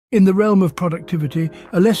In the realm of productivity,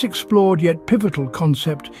 a less explored yet pivotal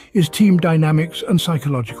concept is team dynamics and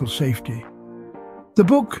psychological safety. The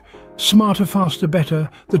book, Smarter, Faster, Better: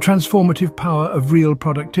 The Transformative Power of Real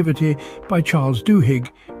Productivity by Charles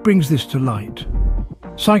Duhigg, brings this to light.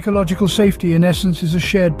 Psychological safety, in essence, is a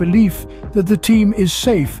shared belief that the team is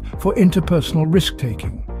safe for interpersonal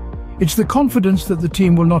risk-taking. It's the confidence that the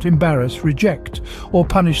team will not embarrass, reject, or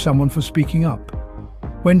punish someone for speaking up.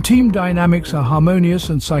 When team dynamics are harmonious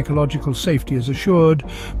and psychological safety is assured,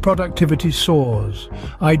 productivity soars,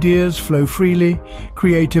 ideas flow freely,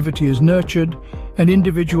 creativity is nurtured, and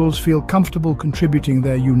individuals feel comfortable contributing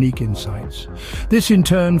their unique insights. This in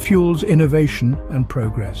turn fuels innovation and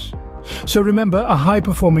progress. So remember, a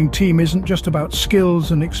high-performing team isn't just about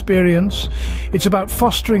skills and experience, it's about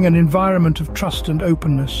fostering an environment of trust and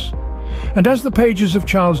openness. And as the pages of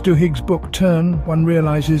Charles Duhigg's book turn, one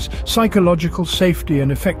realizes psychological safety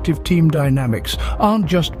and effective team dynamics aren't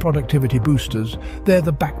just productivity boosters, they're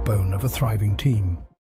the backbone of a thriving team.